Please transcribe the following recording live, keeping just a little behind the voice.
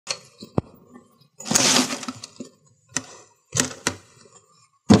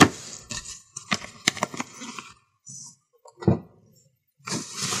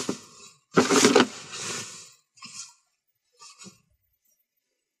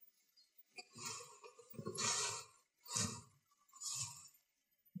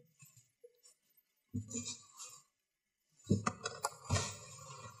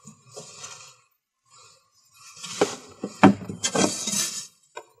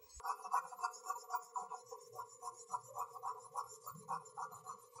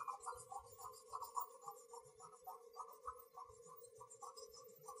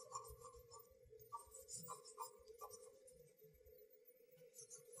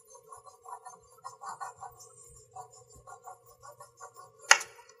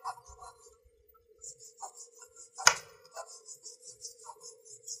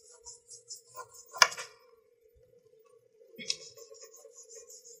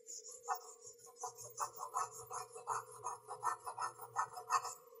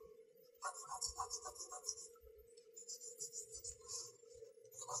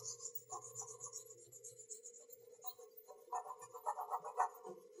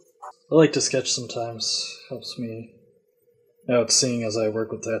I like to sketch sometimes. Helps me out seeing as I work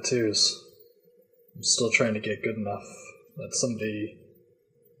with tattoos. I'm still trying to get good enough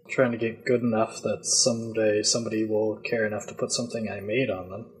that someday somebody will care enough to put something I made on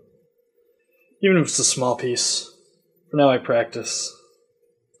them. Even if it's a small piece. For now I practice.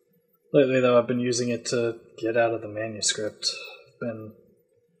 Lately though I've been using it to get out of the manuscript. I've been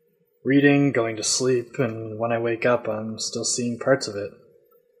reading, going to sleep, and when I wake up I'm still seeing parts of it.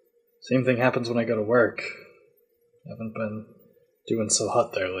 Same thing happens when I go to work. Haven't been doing so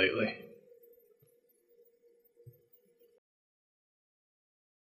hot there lately.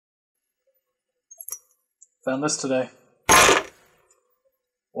 Found this today.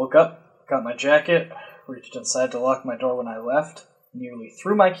 Woke up, got my jacket, reached inside to lock my door when I left, nearly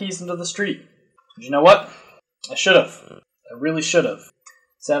threw my keys into the street. But you know what? I should have. I really should have.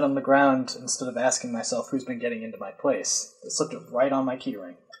 Sat on the ground instead of asking myself who's been getting into my place. I slipped it right on my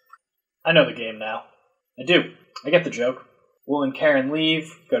keyring. I know the game now. I do. I get the joke. Will and Karen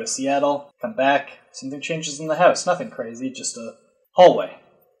leave, go to Seattle, come back, something changes in the house, nothing crazy, just a hallway.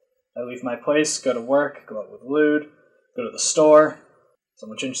 I leave my place, go to work, go out with Lude, go to the store.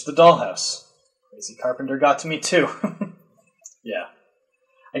 Someone changed the dollhouse. Crazy carpenter got to me too. Yeah.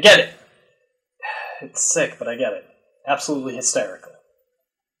 I get it. It's sick, but I get it. Absolutely hysterical.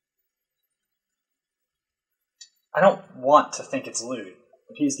 I don't want to think it's Lude.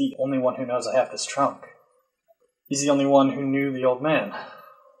 But he's the only one who knows I have this trunk. He's the only one who knew the old man.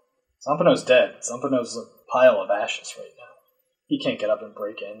 Zampano's dead. Zampano's a pile of ashes right now. He can't get up and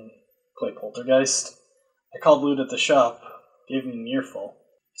break in, play poltergeist. I called Lude at the shop, gave him an earful.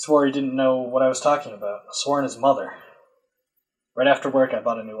 He swore he didn't know what I was talking about. I swore on his mother. Right after work, I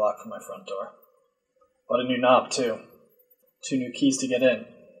bought a new lock for my front door. Bought a new knob, too. 2 new keys to get in.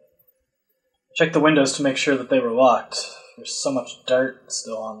 Checked the windows to make sure that they were locked. There's so much dirt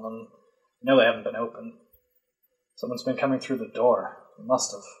still on them. I know they haven't been opened. Someone's been coming through the door. They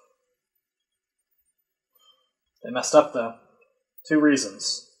must have. They messed up, though. 2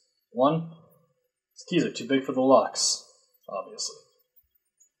 reasons. 1, these keys are too big for the locks, obviously.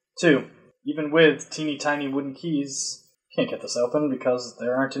 2, even with teeny tiny wooden keys, can't get this open because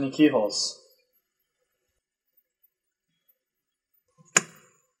there aren't any keyholes.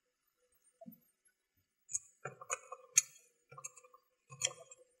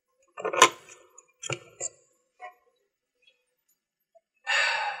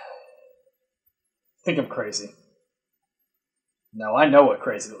 I think I'm crazy. Now I know what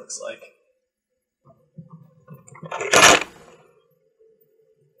crazy looks like.